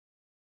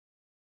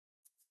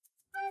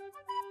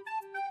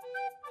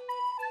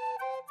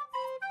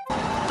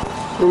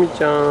み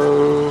ちゃん。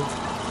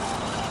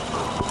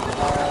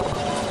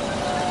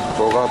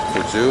5月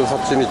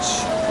18日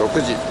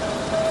6時。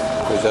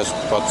じゃあ出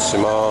発し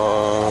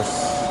ます。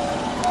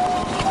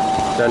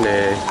じゃあね。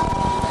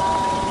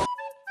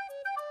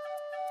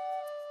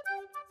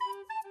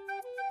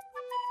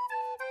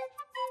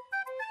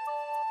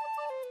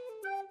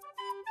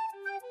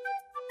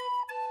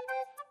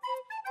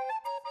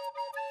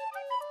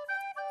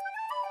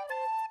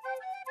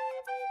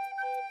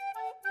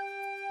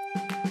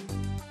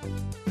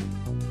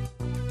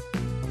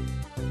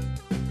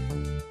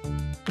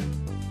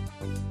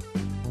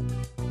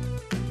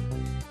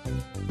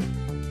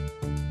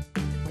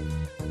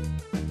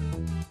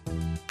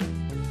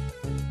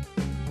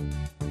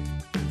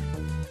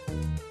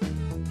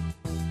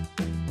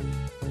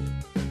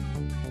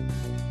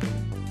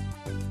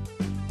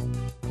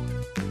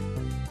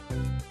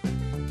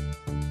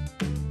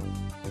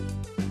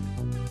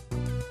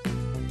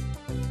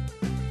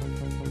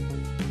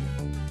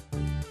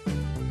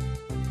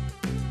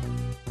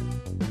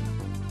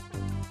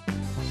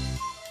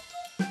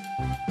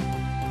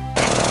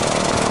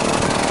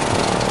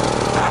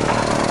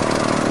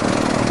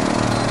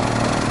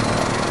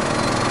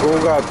5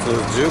月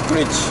19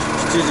日7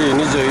時21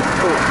分、こ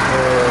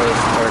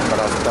れか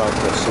らスター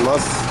トしま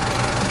す。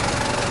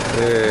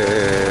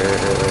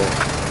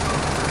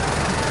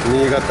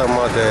新潟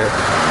まで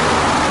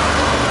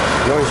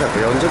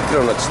440キ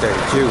ロの地点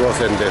9号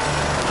線です。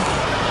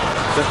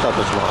じゃあスター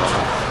トしま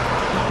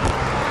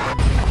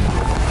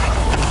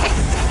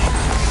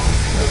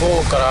す。午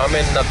後から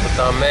雨になっ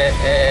たため、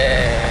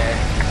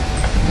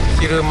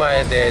昼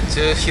で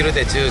中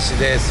止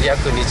です。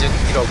約20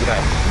キロぐらい。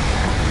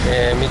道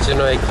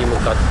の駅向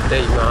かって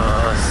い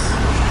ます。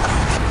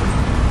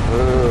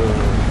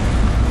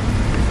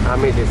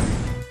雨で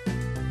す。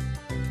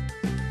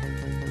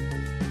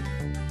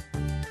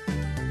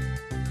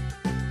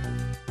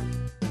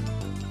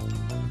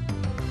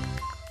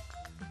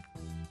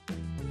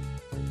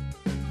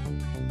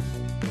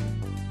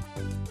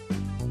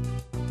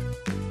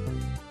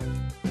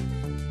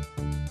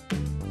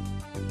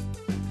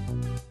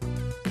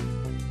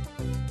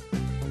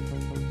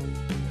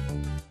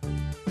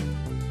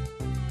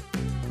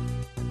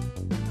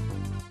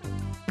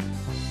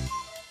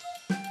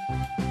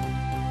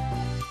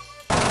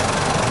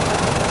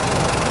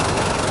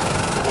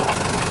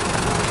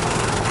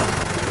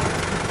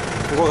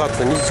5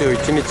月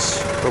21日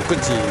6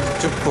時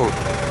10分、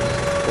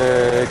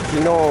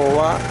昨日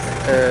は、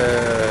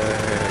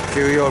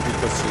休養日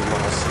としま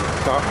し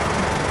た。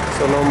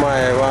その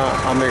前は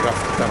雨が降っ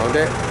たの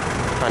で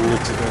半日で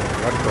終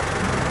わると、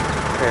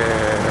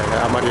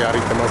あまり歩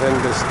いてませ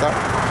んでした。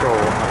今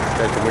日歩き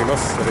たいと思いま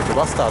す。それで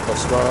はスタート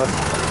します。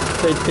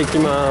じゃあ行ってき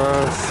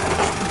ます。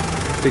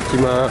行ってき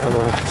ます。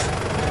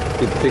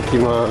行ってき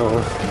ま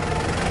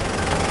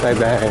す。バイ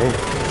バイ。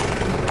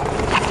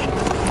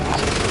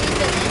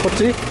こっ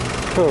ち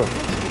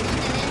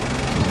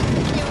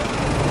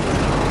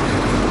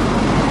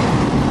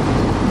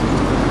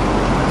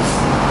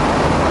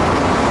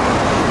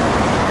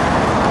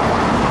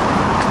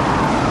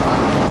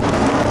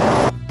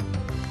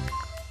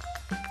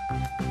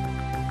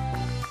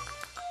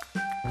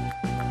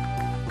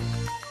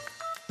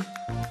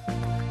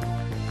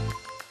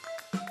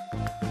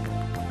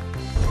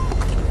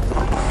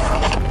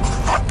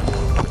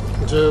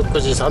？19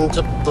時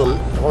30分、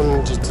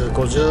本日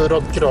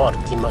56キロ歩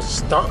きま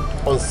した。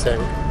温泉、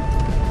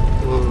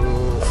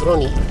風呂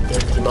に行って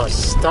きま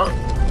した。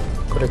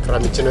これから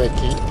道の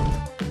駅、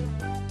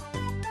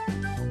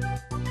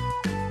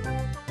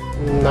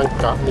なん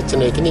か道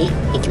の駅に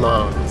行き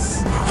ま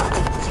す。